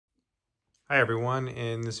Hi everyone,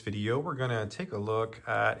 in this video we're going to take a look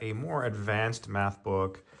at a more advanced math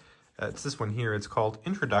book. It's this one here. It's called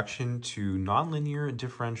Introduction to Nonlinear,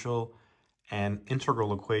 Differential, and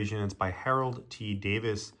Integral Equation. It's by Harold T.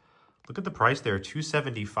 Davis. Look at the price there,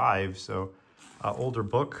 $275. So older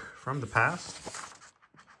book from the past.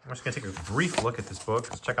 I'm just going to take a brief look at this book.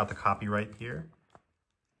 Let's check out the copyright here.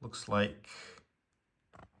 Looks like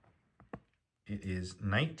it is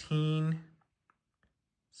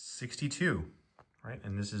 1962, right?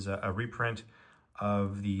 And this is a reprint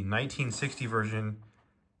of the 1960 version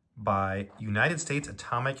by United States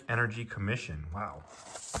Atomic Energy Commission. Wow.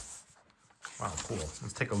 Wow, cool.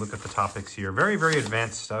 Let's take a look at the topics here. Very, very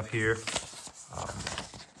advanced stuff here.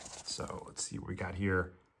 So let's see what we got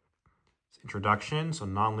here. It's introduction, so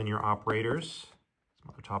nonlinear operators.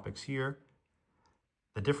 Some other topics here.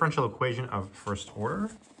 The differential equation of first order.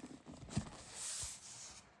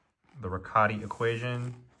 The Riccati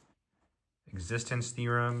equation, existence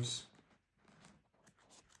theorems,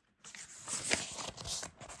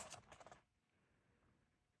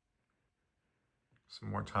 some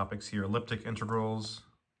more topics here, elliptic integrals,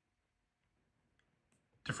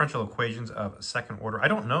 differential equations of second order. I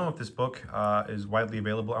don't know if this book is widely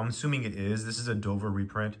available. I'm assuming it is. This is a Dover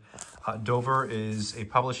reprint. Dover is a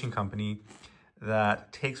publishing company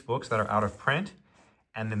that takes books that are out of print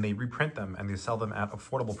and then they reprint them and they sell them at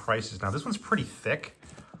affordable prices. Now, this one's pretty thick,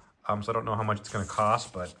 so I don't know how much it's going to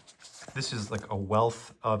cost, but this is like a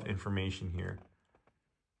wealth of information here.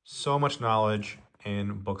 So much knowledge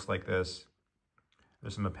in books like this.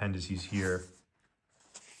 There's some appendices here.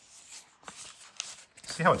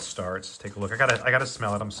 See how it starts. Let's take a look. I gotta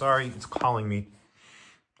smell it. I'm sorry, it's calling me.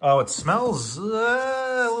 Oh, it smells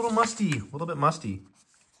a little musty, a little bit musty.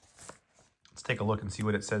 Let's take a look and see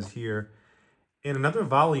what it says here. In another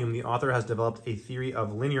volume, the author has developed a theory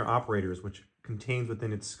of linear operators, which contains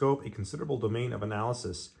within its scope a considerable domain of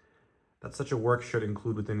analysis. That such a work should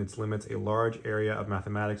include within its limits a large area of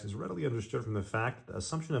mathematics is readily understood from the fact that the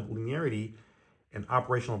assumption of linearity in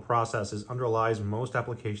operational processes underlies most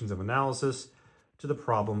applications of analysis to the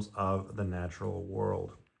problems of the natural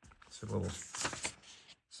world. So a little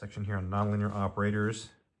section here on nonlinear operators,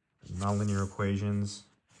 nonlinear equations.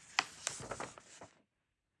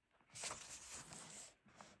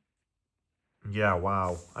 Yeah,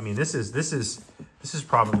 wow. I mean, this is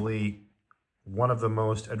probably one of the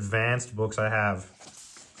most advanced books I have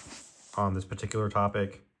on this particular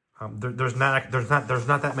topic. There's not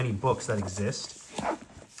that many books that exist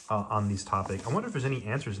on these topics. I wonder if there's any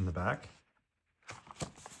answers in the back.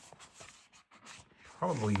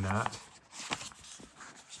 Probably not.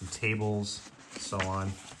 Some tables, so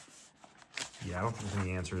on. Yeah, I don't think there's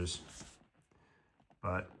any answers.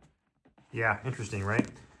 But yeah, interesting, right?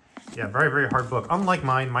 Yeah, very, very hard book. Unlike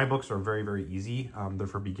mine, my books are very, very easy. They're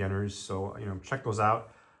for beginners, so check those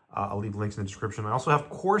out. I'll leave links in the description. I also have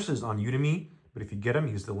courses on Udemy, but if you get them,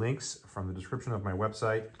 use the links from the description of my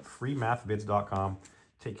website, freemathvids.com.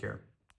 Take care.